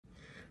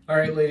All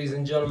right, ladies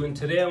and gentlemen,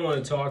 today I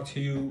want to talk to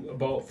you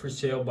about for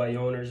sale by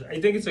owners. I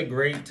think it's a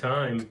great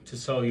time to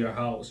sell your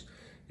house.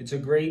 It's a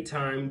great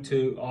time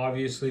to,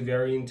 obviously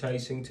very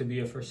enticing to be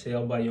a for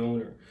sale by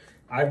owner.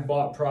 I've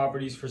bought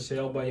properties for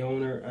sale by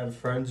owner. I have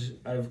friends,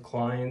 I have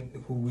clients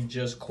who we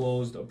just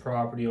closed a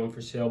property on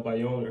for sale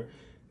by owner.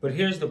 But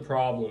here's the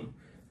problem.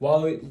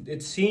 While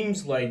it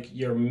seems like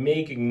you're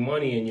making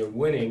money and you're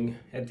winning,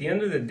 at the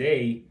end of the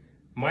day,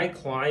 my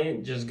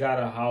client just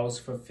got a house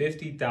for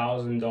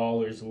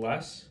 $50,000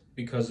 less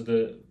because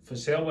the for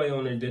sale by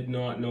owner did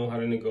not know how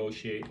to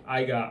negotiate.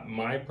 I got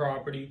my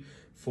property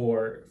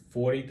for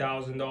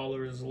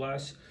 $40,000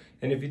 less.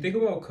 And if you think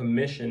about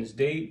commissions,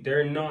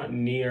 they're not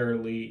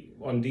nearly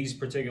on these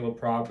particular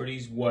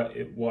properties what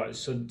it was.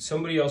 So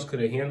somebody else could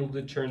have handled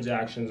the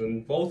transactions,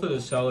 and both of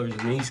the sellers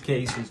in these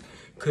cases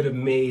could have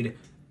made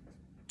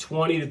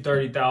 20 to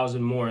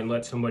 30,000 more and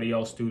let somebody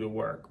else do the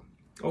work.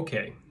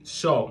 Okay,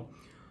 so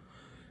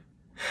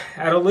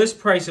at a list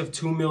price of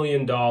 $2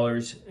 million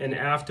and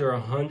after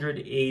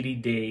 180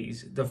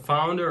 days, the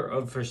founder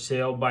of For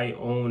Sale by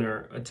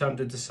Owner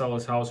attempted to sell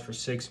his house for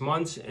 6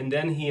 months, and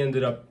then he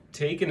ended up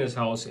taking his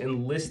house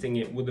and listing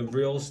it with a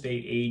real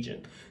estate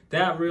agent.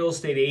 That real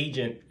estate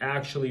agent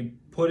actually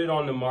put it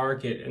on the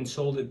market and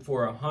sold it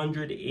for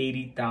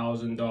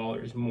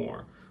 $180,000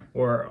 more,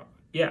 or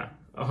yeah,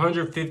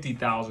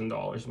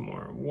 $150,000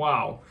 more.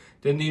 Wow.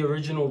 Then the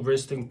original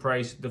listing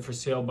price the for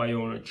sale by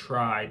owner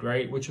tried,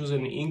 right? Which was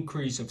an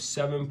increase of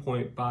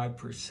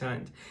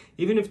 7.5%.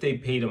 Even if they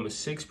paid them a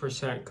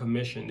 6%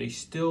 commission, they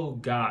still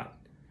got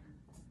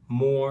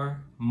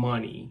more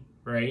money,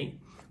 right?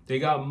 They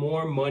got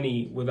more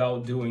money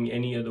without doing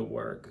any of the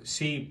work.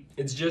 See,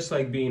 it's just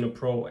like being a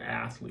pro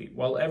athlete.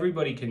 While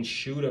everybody can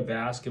shoot a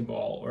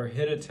basketball or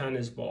hit a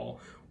tennis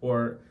ball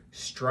or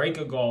strike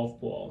a golf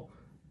ball,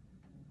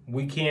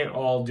 we can't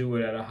all do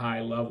it at a high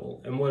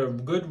level. And what a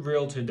good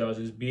realtor does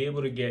is be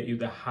able to get you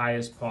the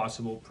highest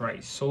possible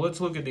price. So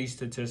let's look at these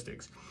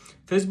statistics.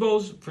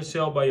 FSBOs for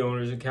sale by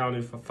owners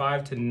accounted for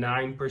 5 to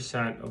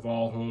 9% of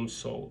all homes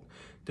sold.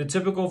 The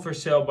typical for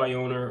sale by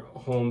owner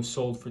home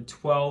sold for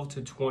 12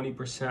 to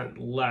 20%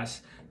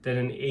 less than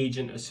an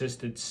agent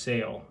assisted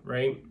sale,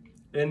 right?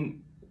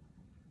 And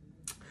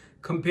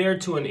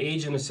compared to an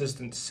agent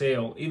assisted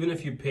sale, even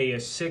if you pay a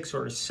 6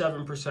 or a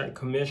 7%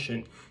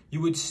 commission, you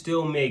would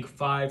still make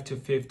 5 to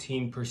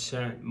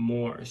 15%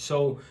 more.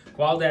 So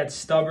while that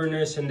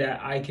stubbornness and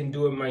that I can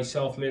do it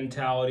myself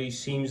mentality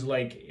seems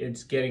like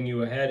it's getting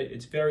you ahead,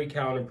 it's very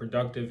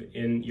counterproductive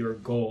in your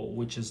goal,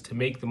 which is to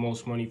make the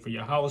most money for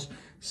your house,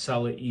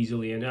 sell it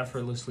easily and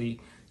effortlessly.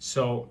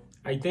 So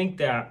I think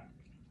that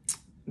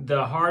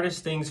the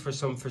hardest things for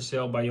some for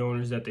sale by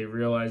owners that they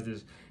realized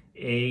is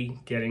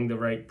getting the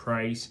right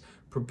price,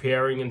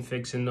 preparing and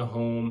fixing the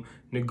home,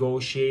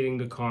 negotiating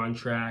the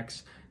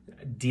contracts,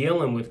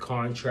 dealing with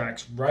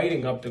contracts,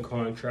 writing up the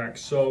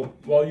contracts. So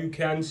while you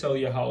can sell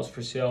your house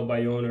for sale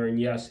by owner, and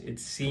yes, it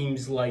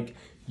seems like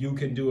you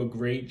can do a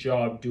great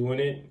job doing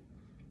it,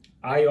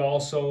 I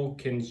also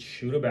can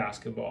shoot a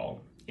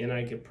basketball and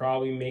I could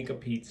probably make a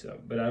pizza,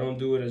 but I don't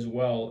do it as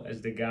well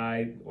as the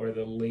guy or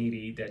the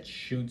lady that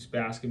shoots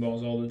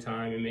basketballs all the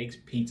time and makes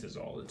pizzas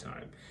all the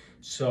time.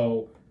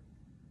 So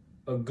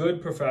a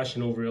good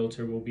professional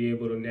realtor will be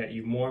able to net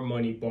you more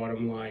money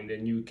bottom line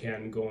than you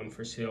can going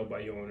for sale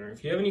by owner.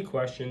 If you have any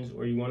questions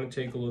or you want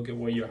to take a look at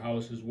what your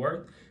house is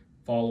worth,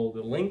 follow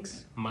the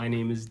links. My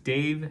name is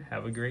Dave.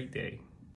 Have a great day.